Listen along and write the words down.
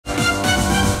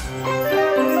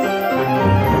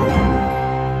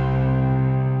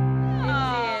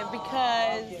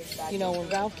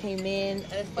came in,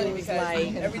 it's funny it was because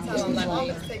like every time I'm like, oh,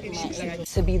 let's take it easy.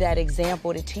 to be that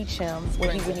example to teach him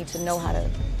what he would need to know how to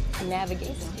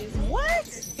navigate.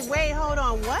 What? Wait, hold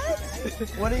on, what?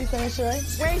 What are you saying,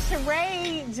 Sheree? Wait,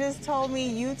 Sheree just told me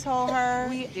you told her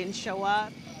we didn't show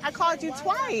up. I called you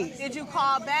twice. Did you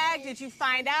call back? Did you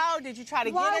find out? Did you try to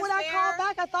get us there? Why would I call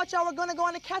back? I thought y'all were gonna go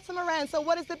on the catamaran, so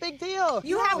what is the big deal?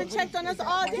 You haven't checked on us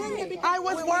all day. I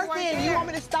was working. You want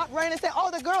me to stop running and say, oh,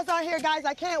 the girls aren't here, guys,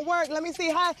 I can't work. Let me see.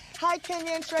 Hi,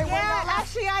 Kenya and Trey. Yeah,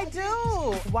 actually, I do.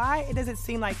 Why does it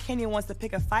seem like Kenya wants to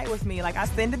pick a fight with me? Like, I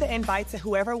sent the invite to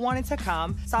whoever wanted to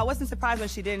come, so I wasn't surprised when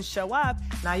she didn't show up.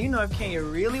 Now, you know, if Kenya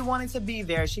really wanted to be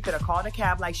there, she could have called a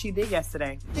cab like she did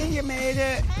yesterday. Kenya made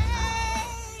it.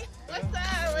 Hey, what's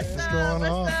up? What's going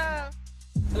on? Up?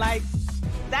 Like,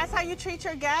 that's how you treat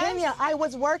your guests? Kenya, I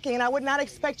was working. I would not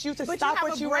expect you to stop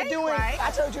what you were doing. Right?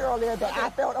 I told you earlier that I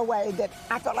felt a way, that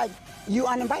I felt like you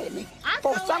uninvited me.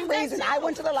 For some reason, I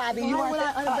went to the lobby. You weren't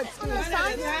there.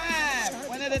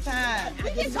 One at a time.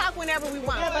 We can talk whenever we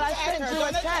want. Yeah, but I sent you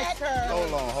a text.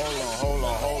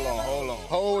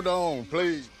 Hold on,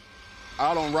 please.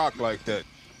 I don't rock like that.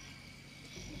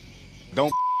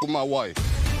 Don't with my wife.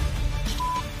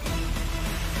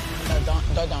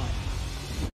 Don't.